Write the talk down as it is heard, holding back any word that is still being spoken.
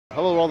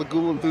hello to all the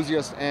ghoul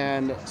enthusiasts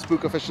and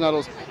spook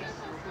aficionados.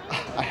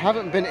 I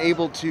haven't been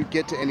able to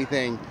get to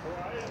anything.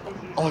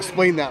 I'll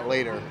explain that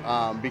later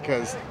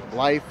because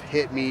life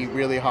hit me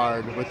really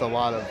hard with a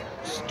lot of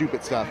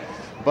stupid stuff.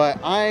 But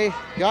I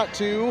got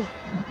to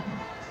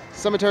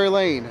Cemetery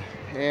Lane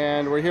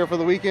and we're here for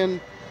the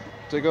weekend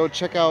to go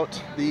check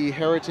out the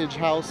Heritage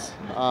House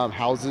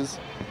houses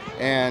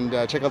and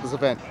check out this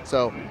event.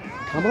 So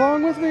come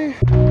along with me.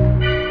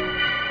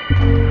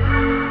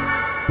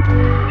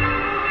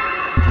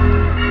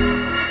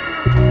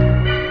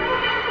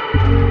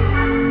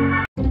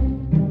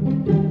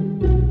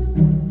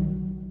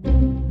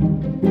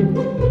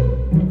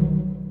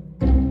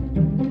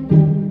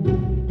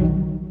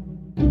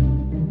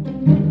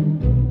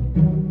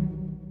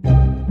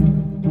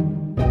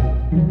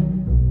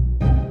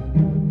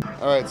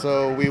 Alright,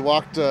 so we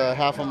walked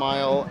half a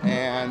mile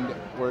and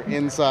we're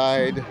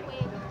inside,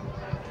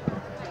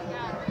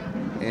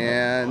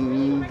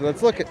 and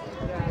let's look at.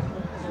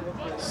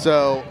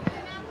 So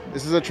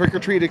this is a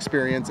trick-or-treat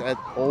experience at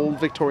old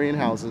Victorian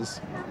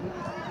houses.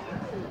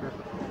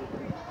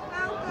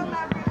 Welcome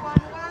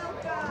everyone,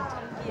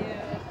 welcome. Thank you.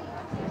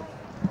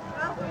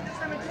 Welcome to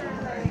Cemetery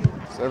Lane.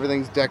 So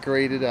everything's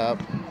decorated up.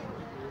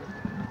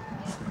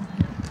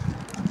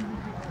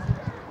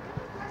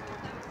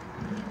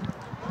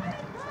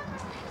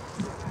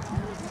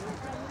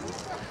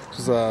 This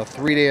is a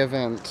 3-day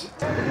event.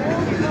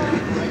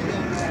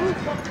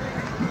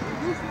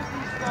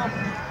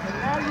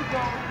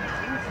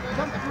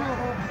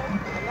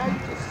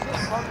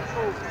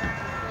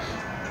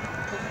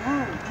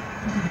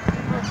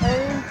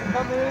 Paying to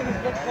come in and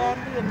get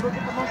candy and look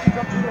at the monkey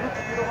jump through the hoop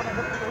if you don't want to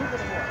hook through the hoop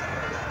anymore.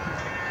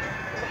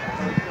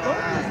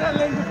 Don't use that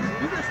language.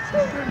 There's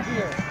children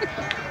here.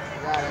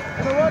 Got it.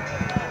 You know what?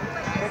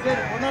 Forget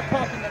it. We're not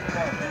talking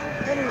anymore.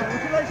 Anyway,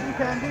 would you like some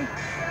candy?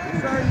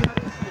 Sorry you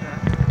haven't seen that.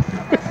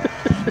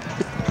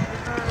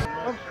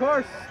 Of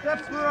course,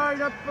 steps right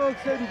up,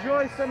 folks.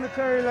 Enjoy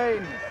Cemetery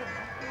Lane.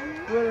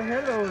 Well,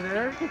 hello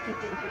there.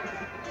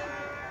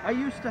 I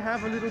used to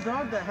have a little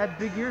dog that had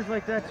big ears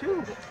like that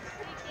too.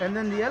 And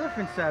then the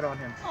elephant sat on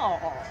him. Oh.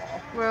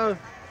 Well,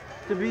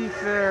 to be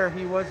fair,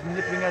 he was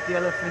nipping at the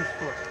elephant's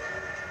foot.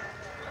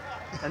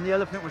 And the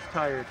elephant was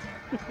tired.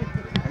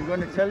 I'm going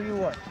to tell you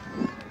what.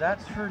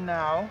 That's for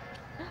now.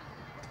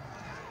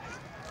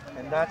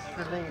 And that's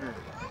for later.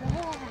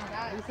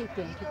 You say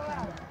thank you,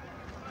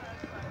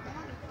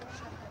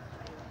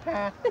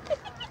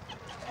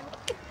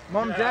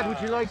 Mom, Dad,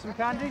 would you like some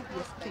candy?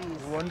 Yes,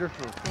 please.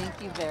 Wonderful.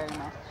 Thank you very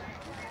much.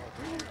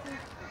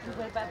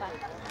 Bye-bye.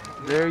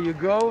 There you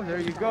go. There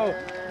you go.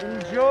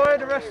 Enjoy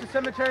the rest of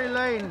Cemetery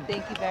Lane.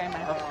 Thank you very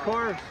much. Of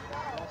course.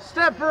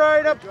 Step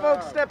right up,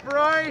 folks. Step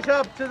right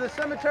up to the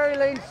Cemetery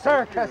Lane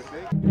Circus.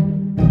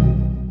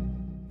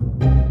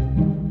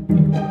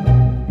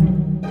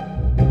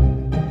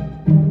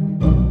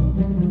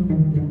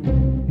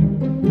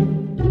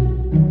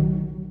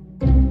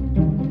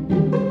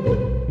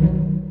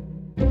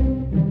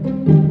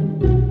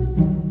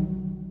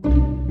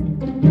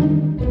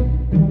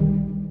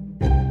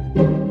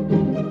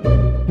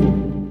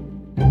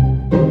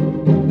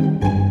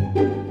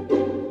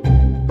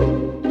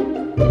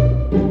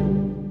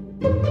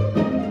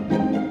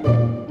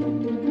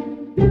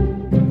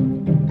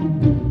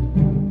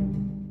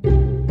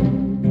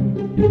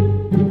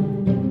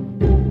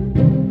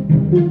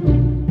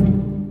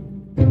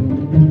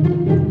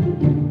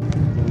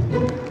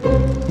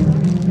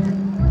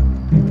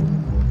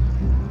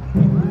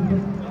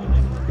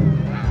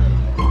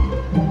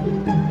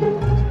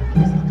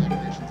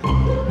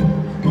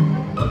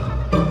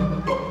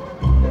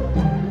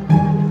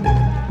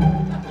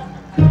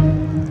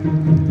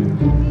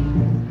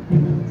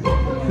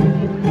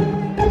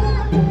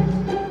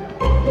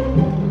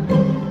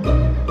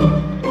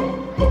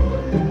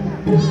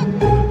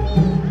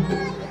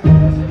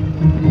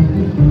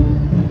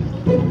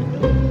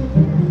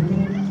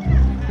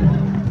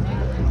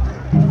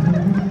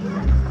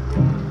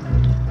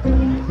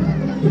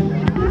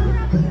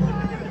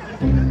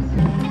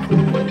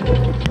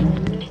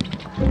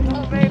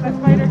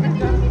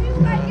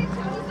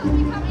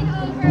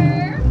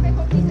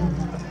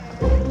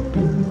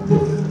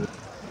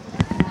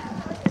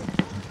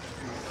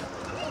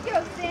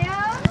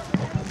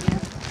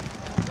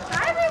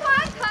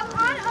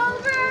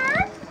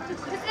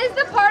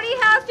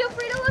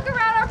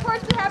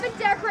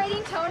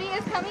 Tony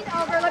is coming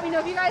over. Let me know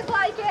if you guys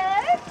like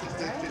it.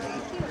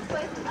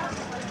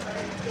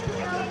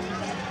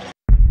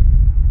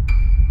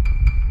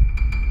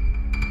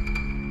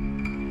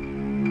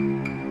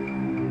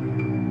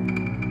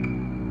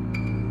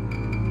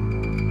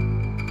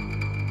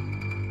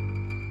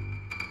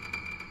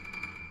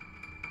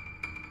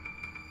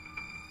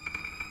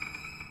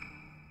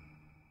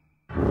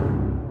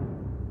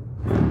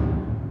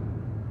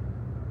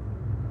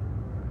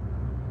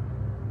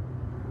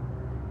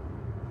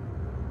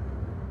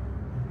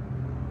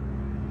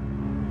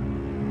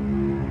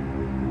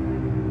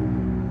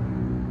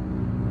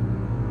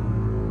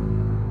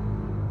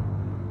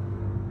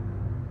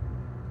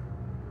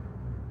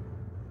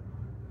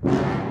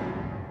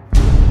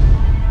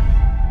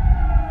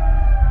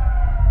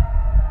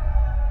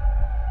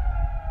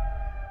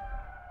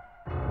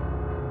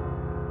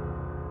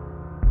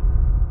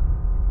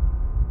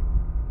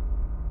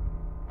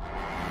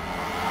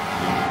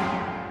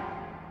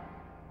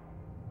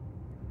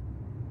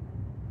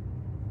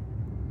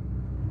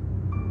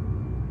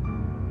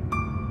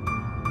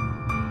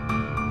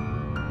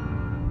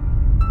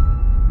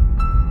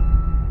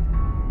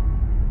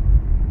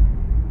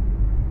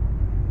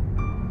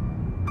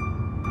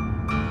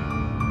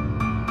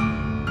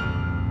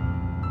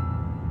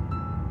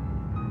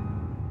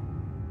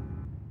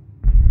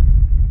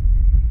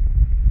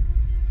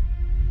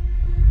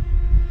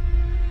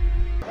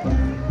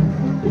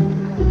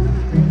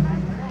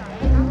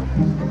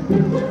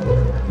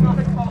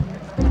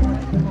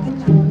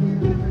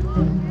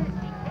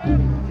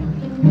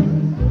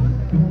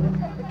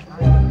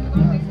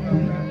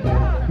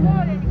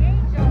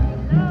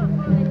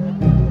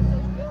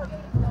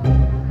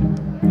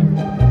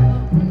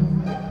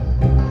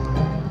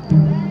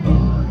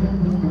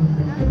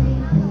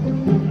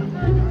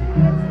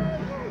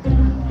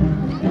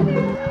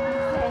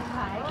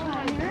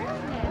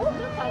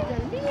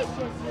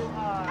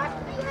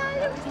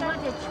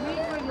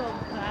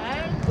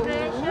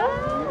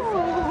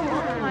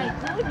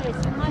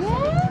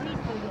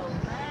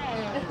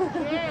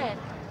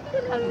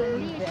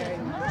 delicious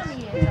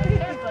mommy is. I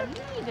can't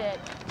believe it.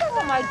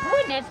 Oh my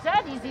goodness,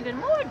 Daddy's even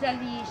more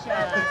delicious.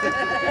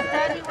 Does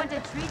Daddy want a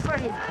treat for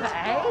his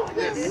pie?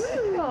 Yes.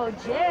 Oh,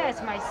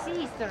 Jess, my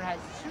sister has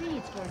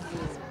treats for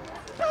you.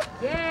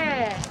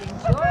 Yes,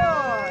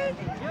 enjoy,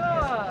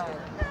 enjoy.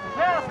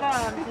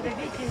 Welcome to the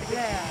beaches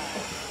there.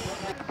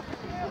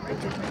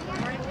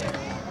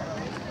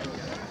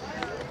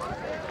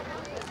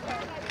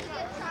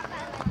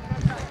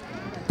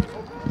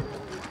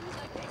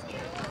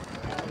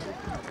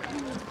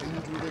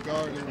 Into the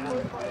garden.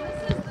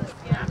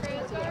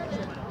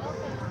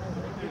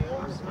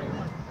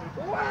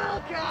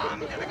 Welcome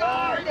to the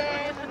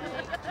garden.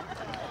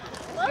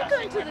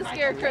 Welcome to the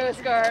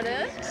Scarecrow's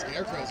garden.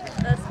 Scarecrow's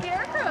garden. The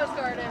Scarecrow's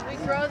garden. We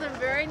grow them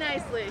very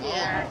nicely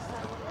here.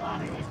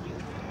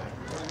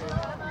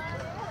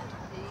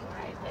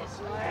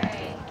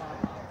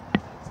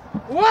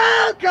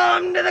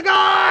 Welcome to the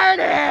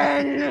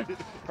garden!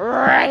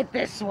 Right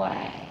this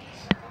way.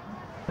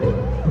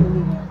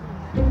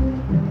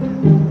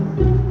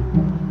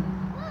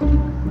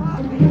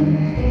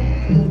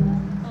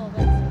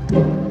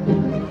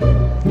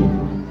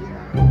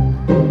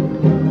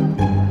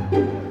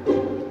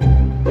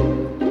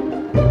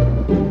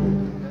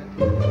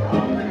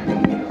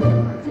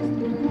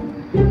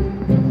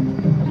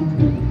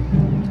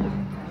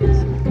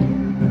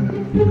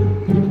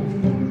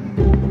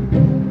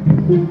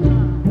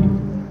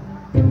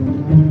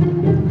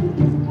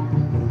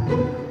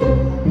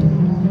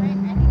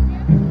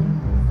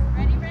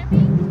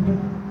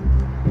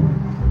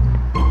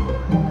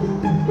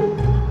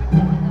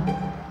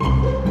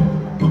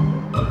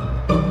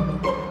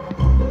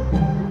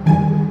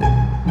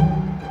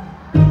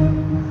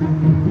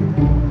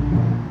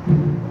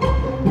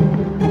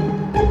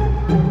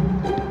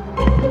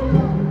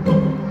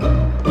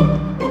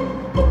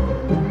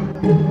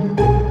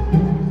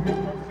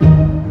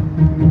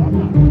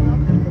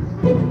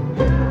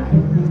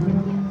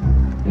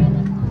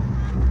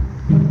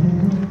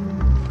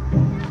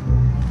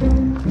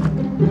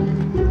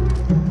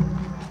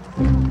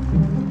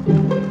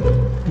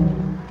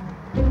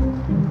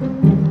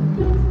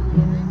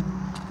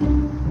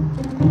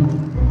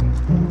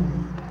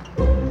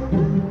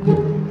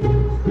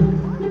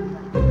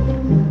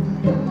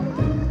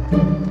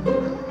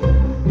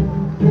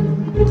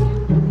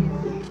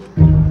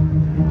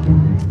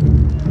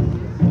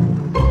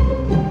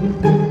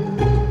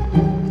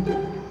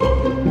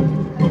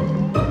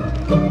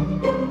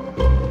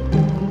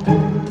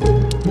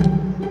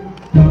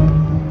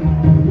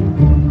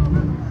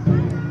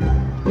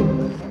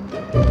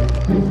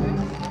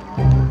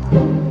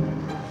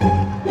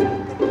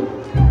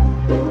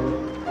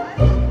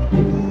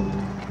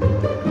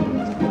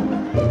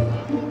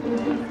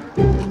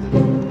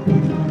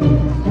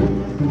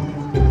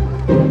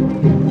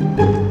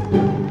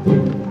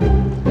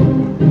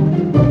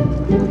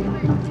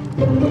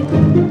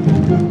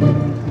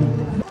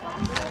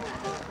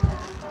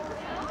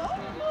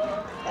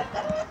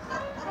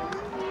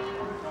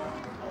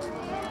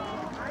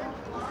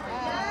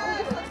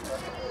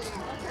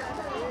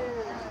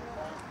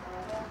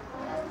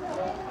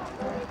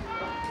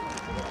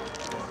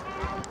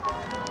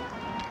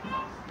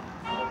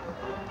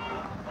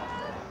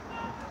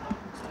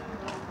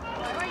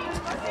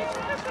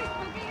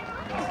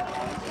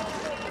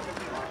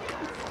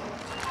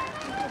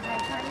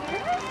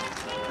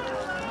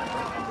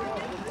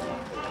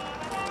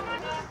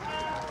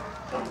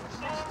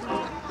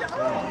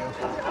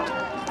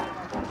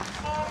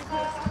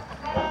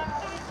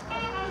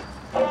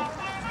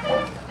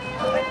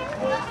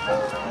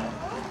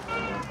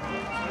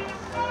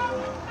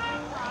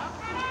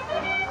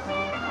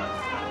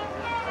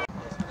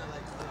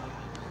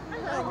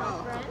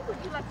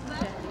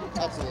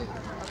 Absolutely.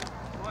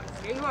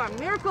 Here you are,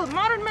 miracle of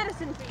modern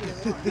medicine for you.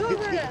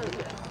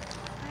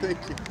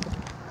 Thank you.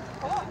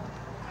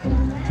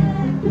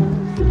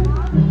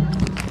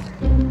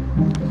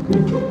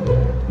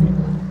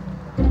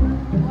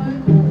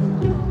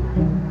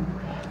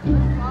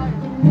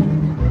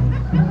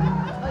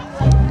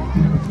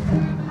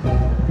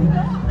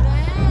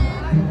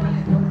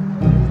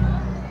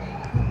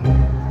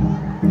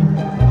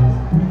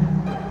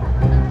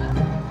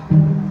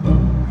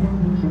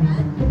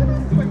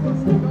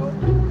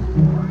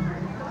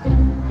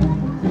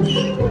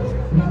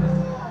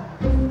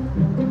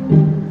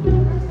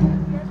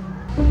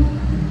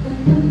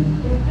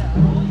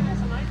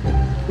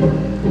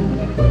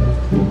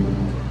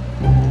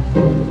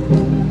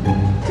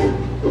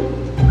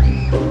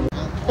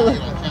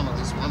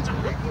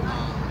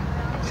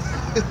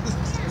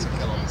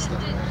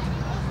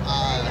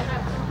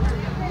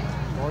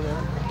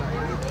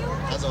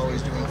 As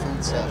always, doing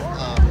food stuff.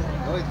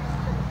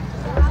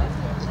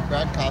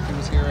 Brad Coffee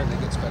was here and they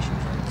get special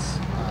drinks.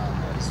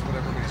 This is what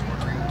everybody's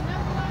ordering.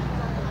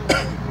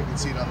 You can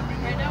see it on the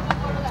menu,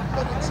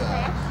 but it's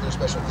their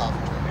special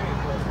coffee drink.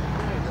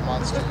 The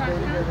Monster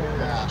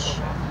Mash,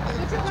 I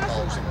think it's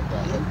called or something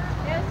like that.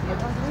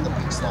 The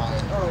pink slime,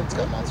 it's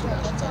got Monster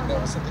Mash inside. No,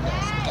 it's something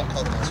else. It's not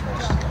called Monster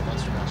Mash, it's called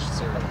Monster Mash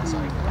cereal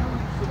inside.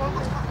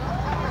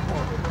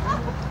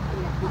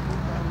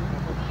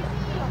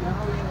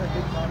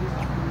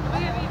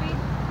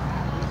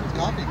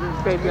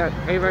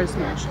 Graveyard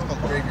smash. It's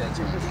called Graveyard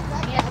Smash.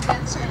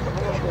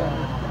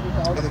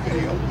 Another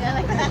video.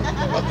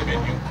 Love the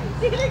menu.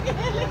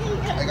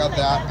 I got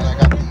that, and I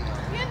got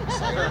the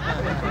cider.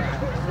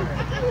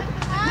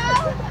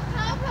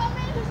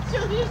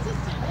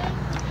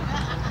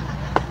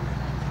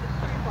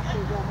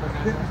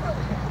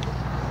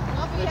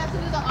 You have to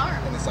do the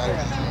arm. And the cider.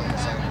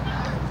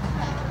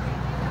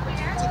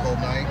 It's a cold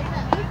night.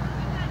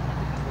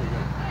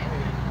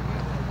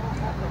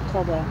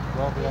 Called a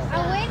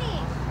I'm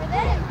waiting for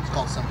them. It's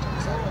called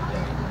Sometimes Cider.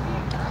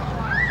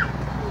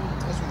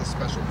 That's for the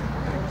special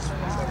people.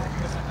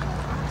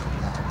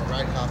 The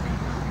Ride Copy, you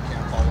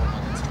can't follow them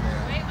on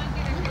Instagram. They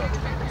go to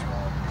Twitter as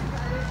well.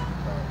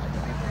 But I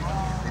believe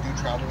they do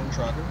travel and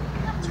truck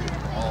to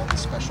all the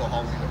special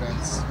Halloween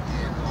events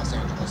in Los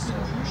Angeles, so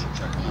you should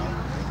check them out.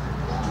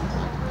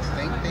 I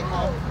think they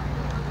have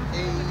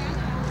a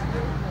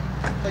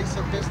place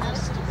of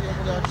business to be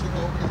able to actually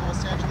go in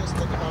Los Angeles.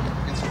 Look them up on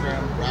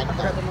Instagram, Rad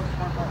Copy.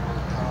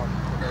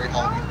 Very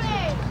Halloween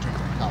themed in terms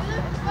of copy.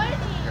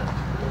 Here,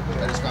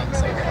 I just found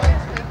this online.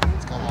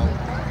 It's called Halloween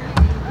themed here.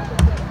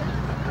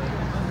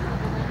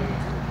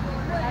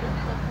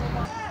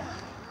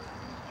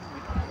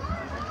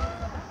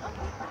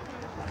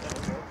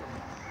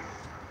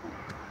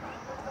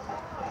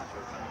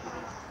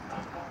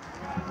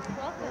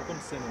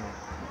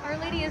 Our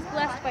Lady is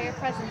blessed by your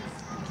presence.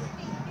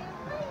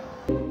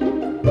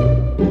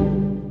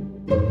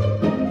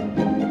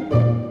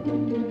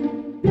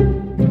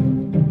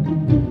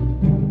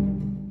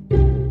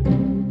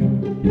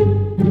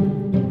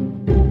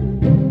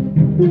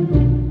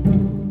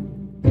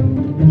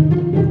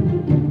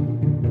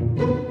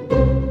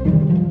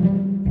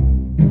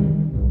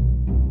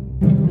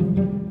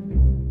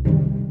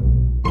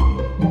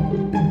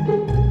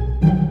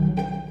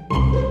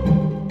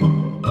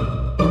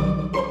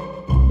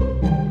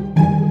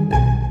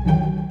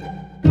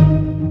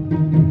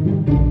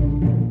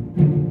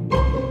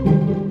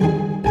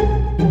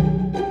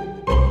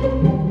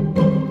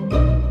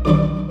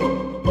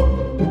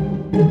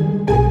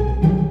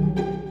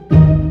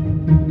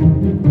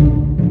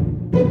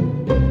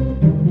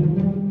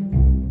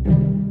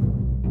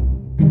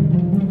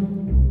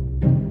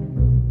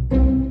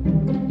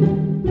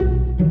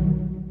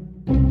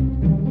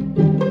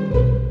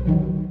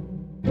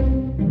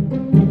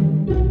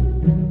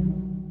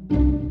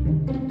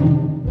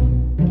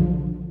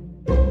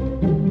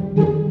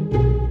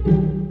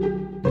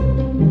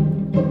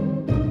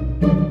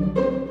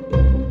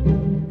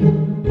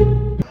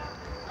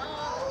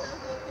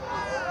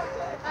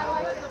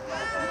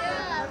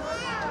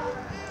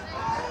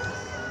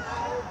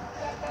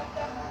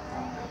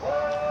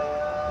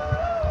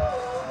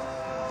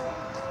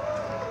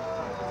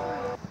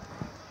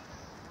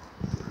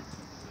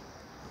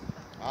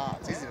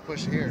 It's easy to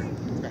push here.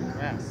 It's got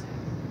grass.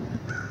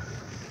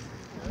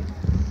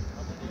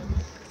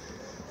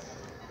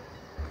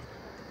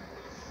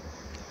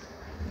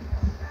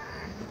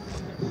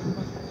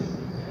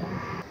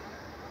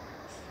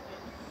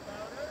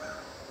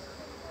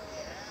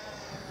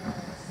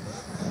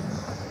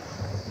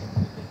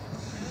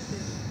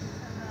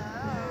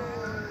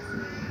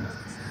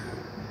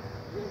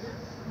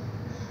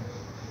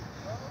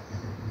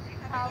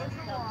 How was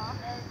the walk?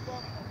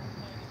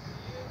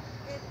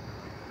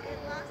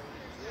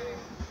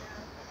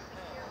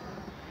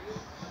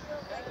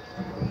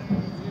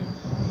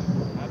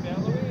 Happy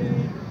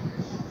Halloween!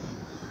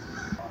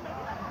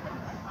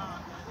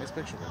 Nice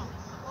picture, man.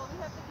 Well, we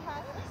have to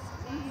pass the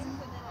streets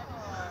and then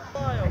I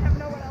have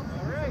no one else.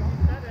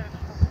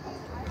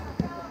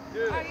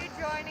 Are you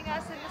joining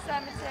us in the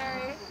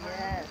cemetery?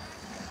 Yes.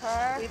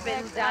 Perfect. We've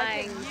been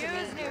dying I to could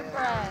use be new here.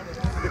 friends.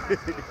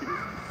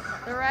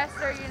 The rest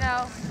are, you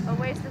know, a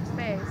waste of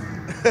space.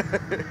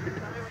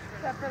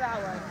 Except for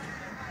that one.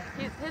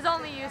 His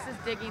only use is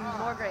digging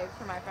more graves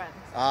for my friends.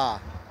 Ah,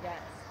 Yes.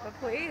 But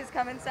please,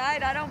 come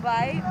inside. I don't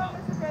bite.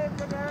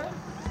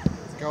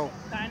 let's go.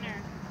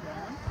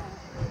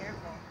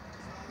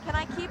 Can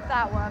I keep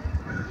that one?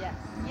 Yes.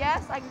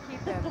 Yes, I can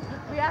keep him.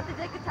 We have to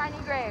dig a tiny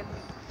grave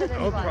for this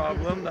No one.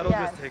 problem. That'll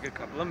Yes. just take a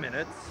couple of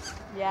minutes.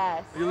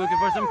 Yes. Are you looking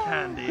for some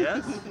candy,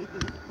 yes?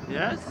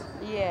 Yes?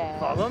 Yeah.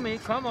 Follow me.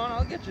 Come on,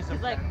 I'll get you some.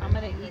 He's like, I'm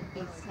gonna eat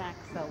these snacks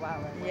so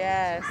well.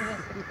 Yes.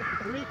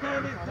 3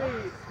 candies,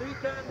 please. 3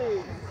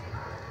 candies.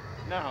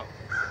 Now,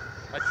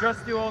 I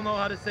trust you all know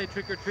how to say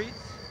trick or treats.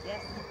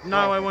 Yes.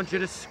 Now I want you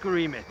to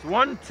scream it.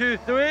 1, 2,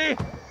 3.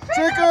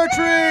 Trick or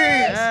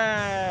treat!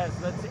 Yes.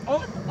 Let's see. Oh,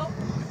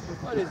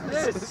 what is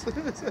this?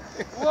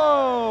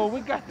 Whoa, we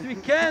got 3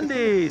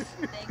 candies.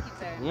 Thank you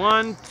very much.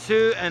 1,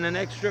 2, and an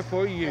extra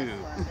for you.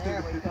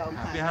 There we go.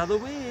 Happy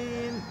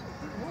Halloween.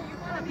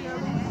 Happy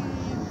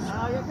Halloween.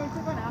 Oh, you're going to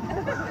go now.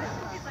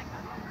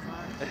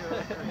 Thank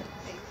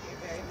you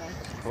very much.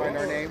 Find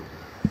our name?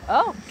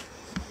 Oh.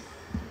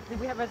 Did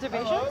we have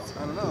reservations? I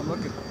don't know, I'm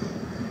looking.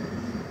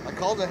 I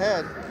called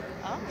ahead.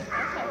 Oh,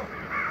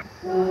 okay.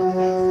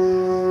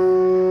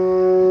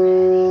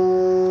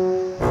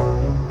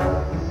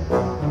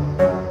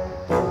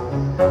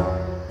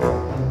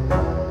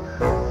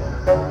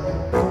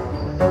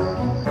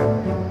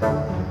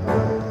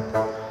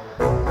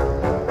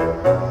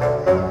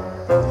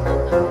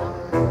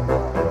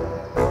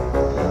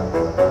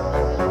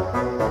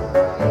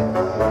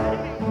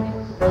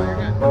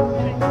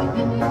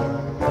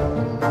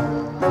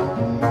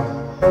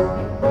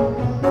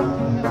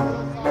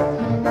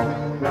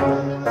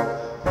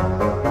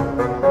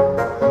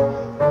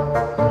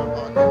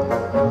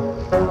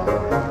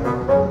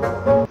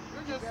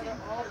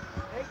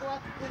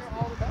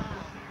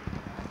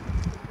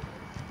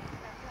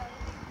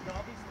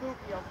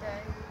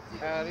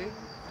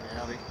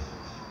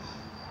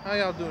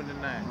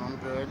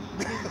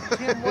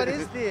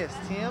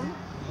 room.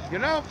 You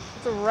know,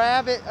 It's a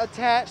rabbit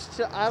attached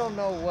to, I don't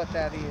know what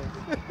that is.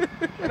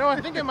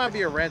 I think it might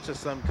be a wrench of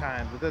some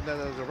kind, but then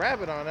there's a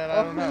rabbit on it.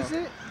 I don't know. Is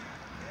it?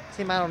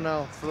 Tim, I don't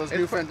know. For those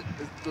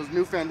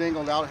new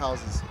fandangled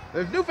outhouses.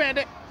 There's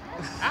Newfoundland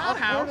I've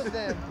heard outhouse. of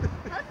them.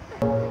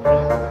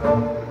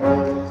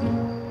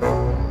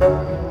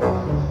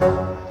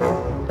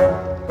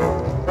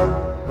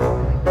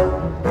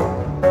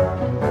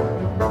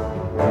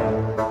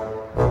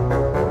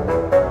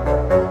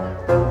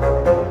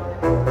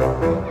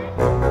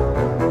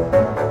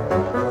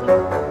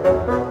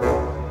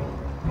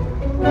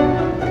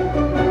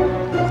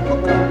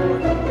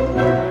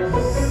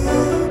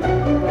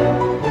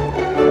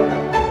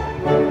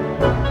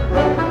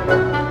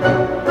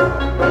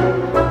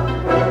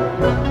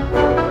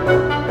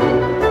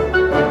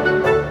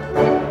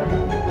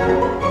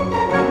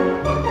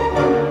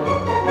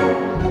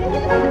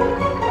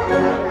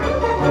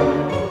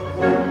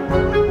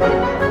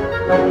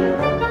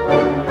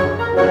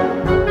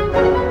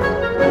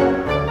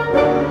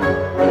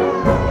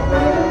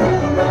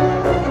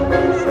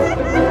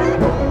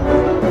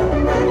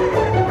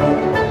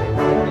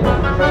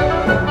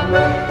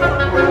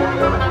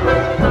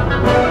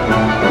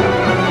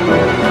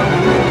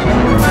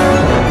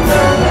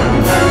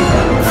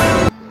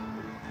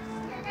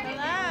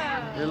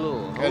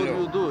 Hello, how are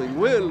you doing?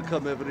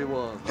 Welcome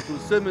everyone to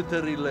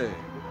Cemetery Lane.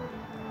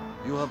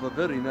 You have a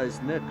very nice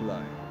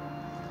neckline.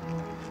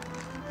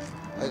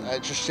 I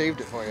just shaved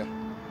it for you.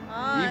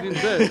 Even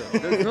better.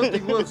 There's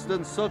nothing worse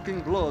than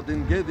sucking blood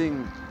and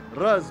getting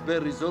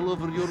raspberries all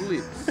over your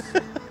lips.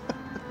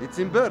 It's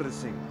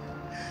embarrassing.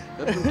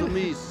 Happened to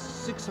me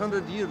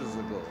 600 years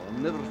ago. I'll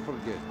never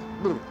forget.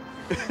 Would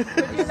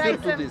you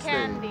like some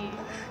candy?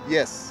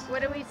 Yes.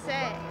 What do we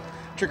say?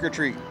 Trick or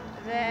treat.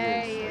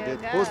 There I you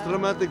get go.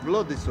 post-traumatic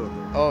blood disorder.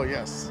 Oh,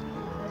 yes.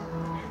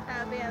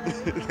 Happy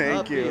Halloween.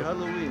 Thank Happy you.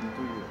 Halloween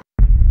to you.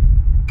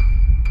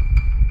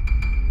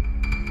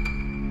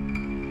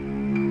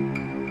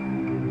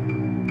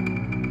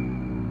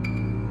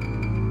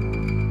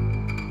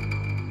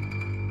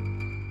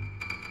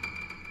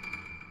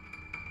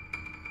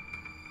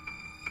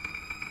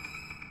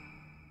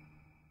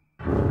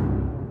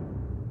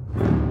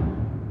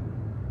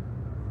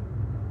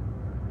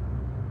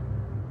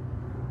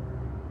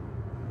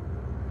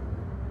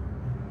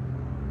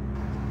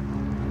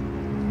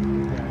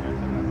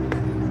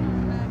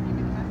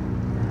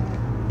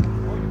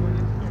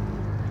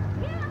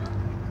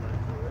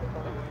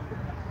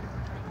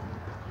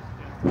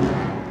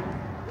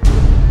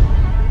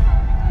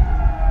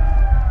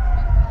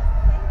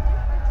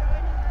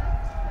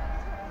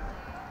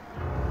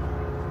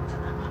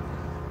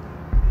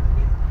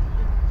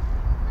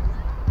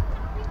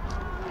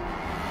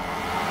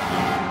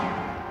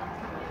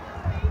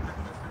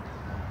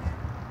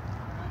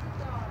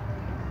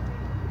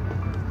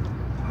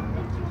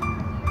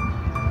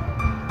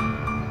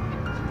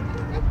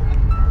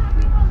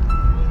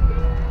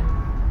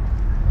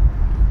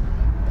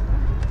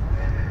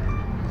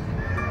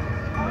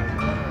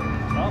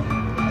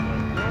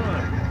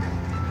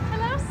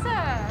 Hello,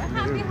 sir.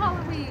 Happy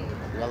Halloween.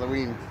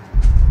 Halloween.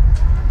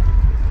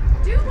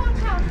 Do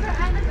watch out for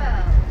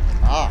Annabelle.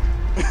 Ah.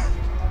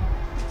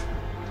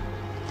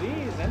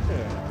 Please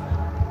enter.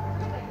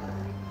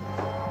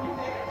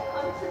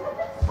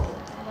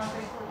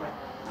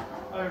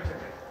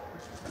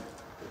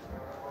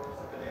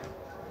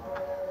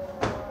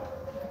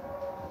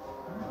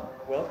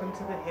 Welcome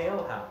to the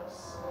Hale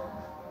House.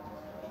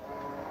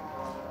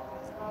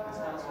 This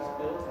house was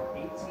built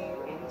in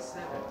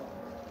 1887.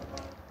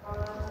 It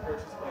was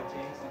purchased by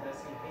James and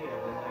Bessie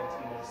Hale in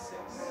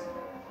 1906.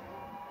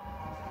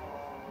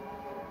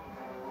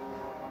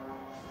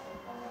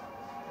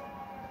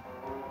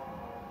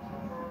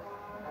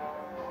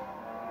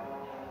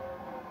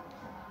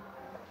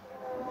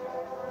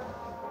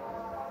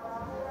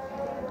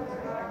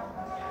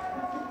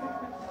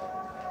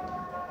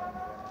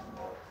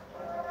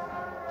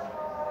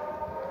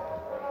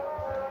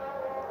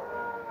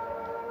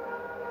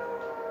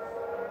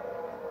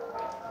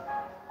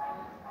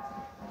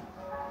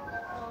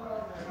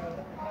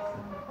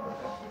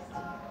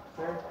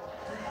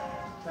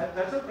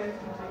 That's okay. You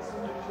can take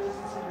some pictures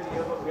and some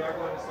video, but we are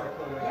going to start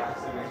closing out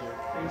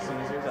as soon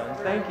as you're done.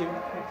 Thank you.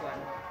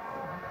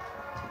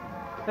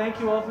 Thank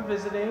you all for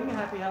visiting.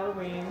 Happy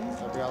Halloween.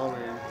 Happy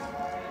Halloween.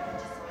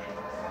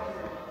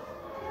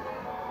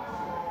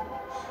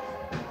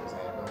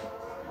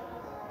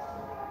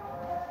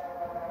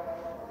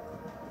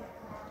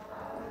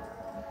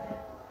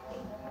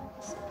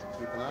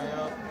 Keep an eye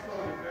out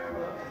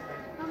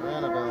for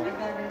Annabelle.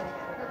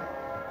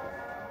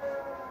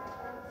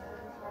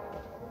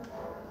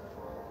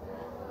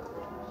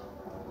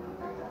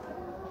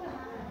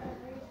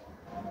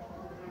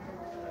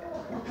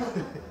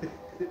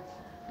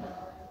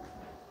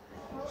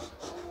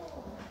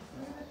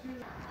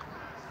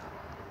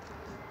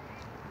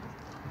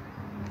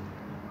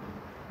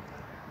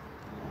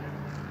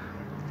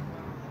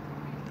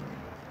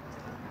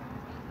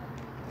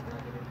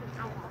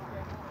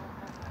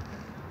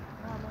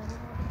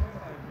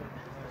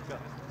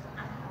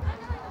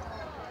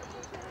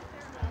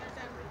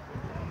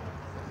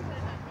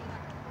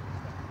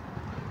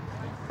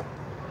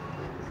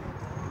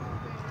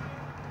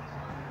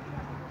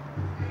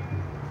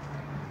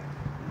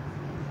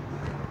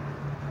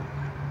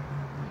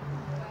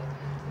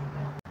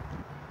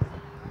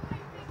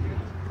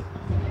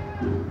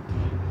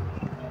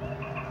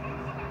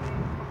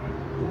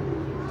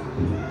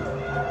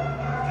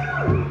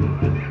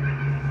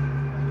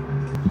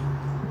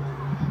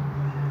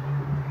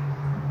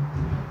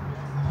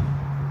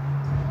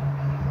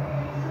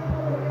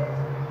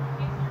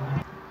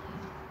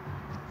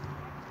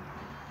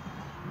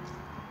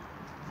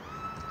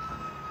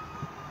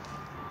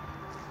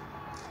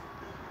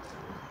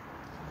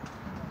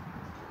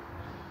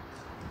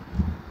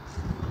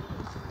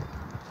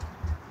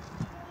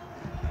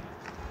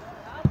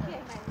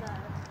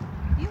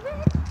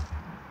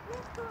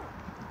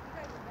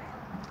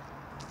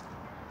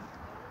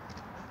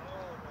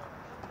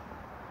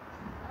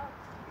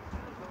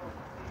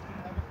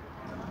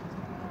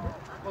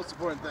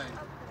 important thing.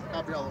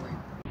 Happy Halloween.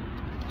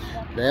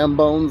 Them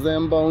bones,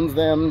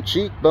 them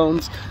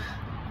cheekbones.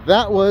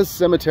 That was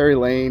Cemetery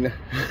Lane.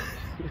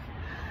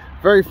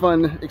 Very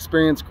fun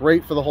experience,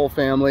 great for the whole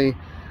family.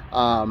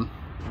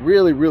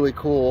 Really, really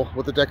cool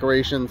with the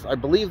decorations. I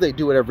believe they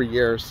do it every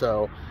year,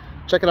 so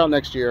check it out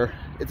next year.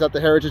 It's at the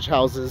Heritage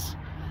Houses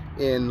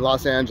in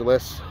Los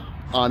Angeles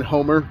on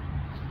Homer.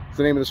 It's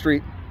the name of the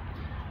street.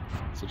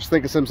 So just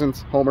think of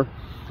Simpsons, Homer.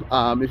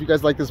 If you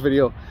guys like this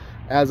video,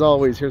 as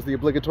always, here's the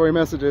obligatory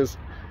messages.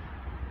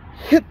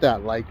 Hit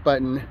that like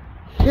button,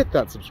 hit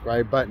that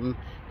subscribe button,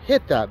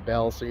 hit that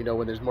bell so you know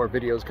when there's more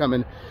videos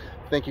coming.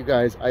 Thank you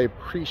guys. I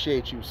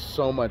appreciate you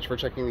so much for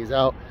checking these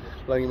out,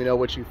 letting me know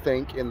what you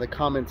think in the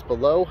comments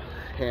below.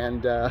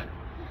 And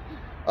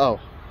oh,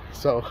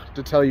 so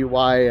to tell you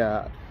why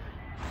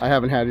I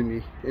haven't had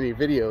any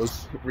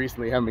videos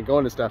recently, haven't been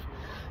going to stuff.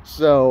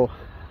 So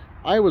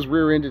I was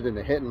rear-ended in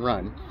a hit and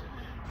run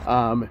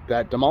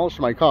that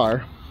demolished my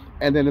car,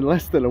 and then in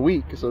less than a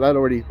week, so that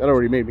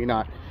already made me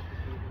not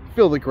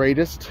feel the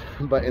greatest,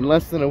 but in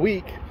less than a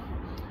week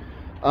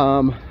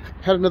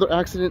had another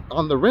accident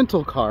on the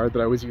rental car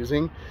that I was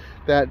using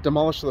that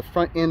demolished the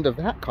front end of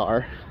that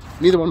car.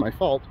 Neither one my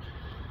fault,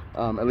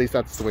 at least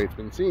that's the way it's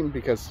been seen,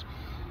 because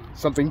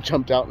something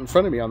jumped out in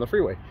front of me on the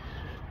freeway.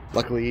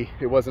 Luckily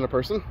it wasn't a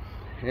person,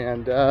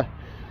 and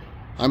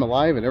I'm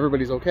alive and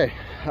everybody's okay.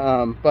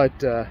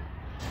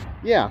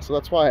 Yeah, so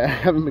that's why I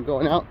haven't been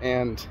going out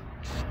and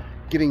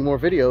getting more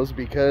videos,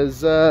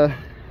 because I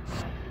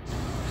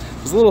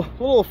was a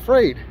little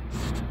afraid.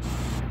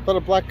 Thought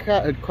a black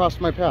cat had crossed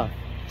my path.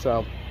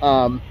 So,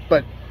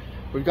 but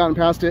we've gotten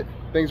past it.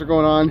 Things are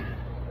going on.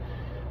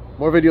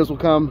 More videos will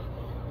come.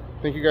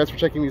 Thank you guys for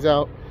checking these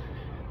out.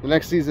 The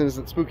next season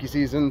isn't spooky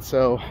season,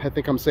 so I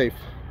think I'm safe.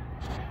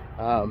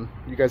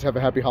 You guys have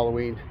a happy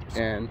Halloween,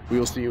 and we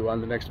will see you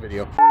on the next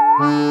video.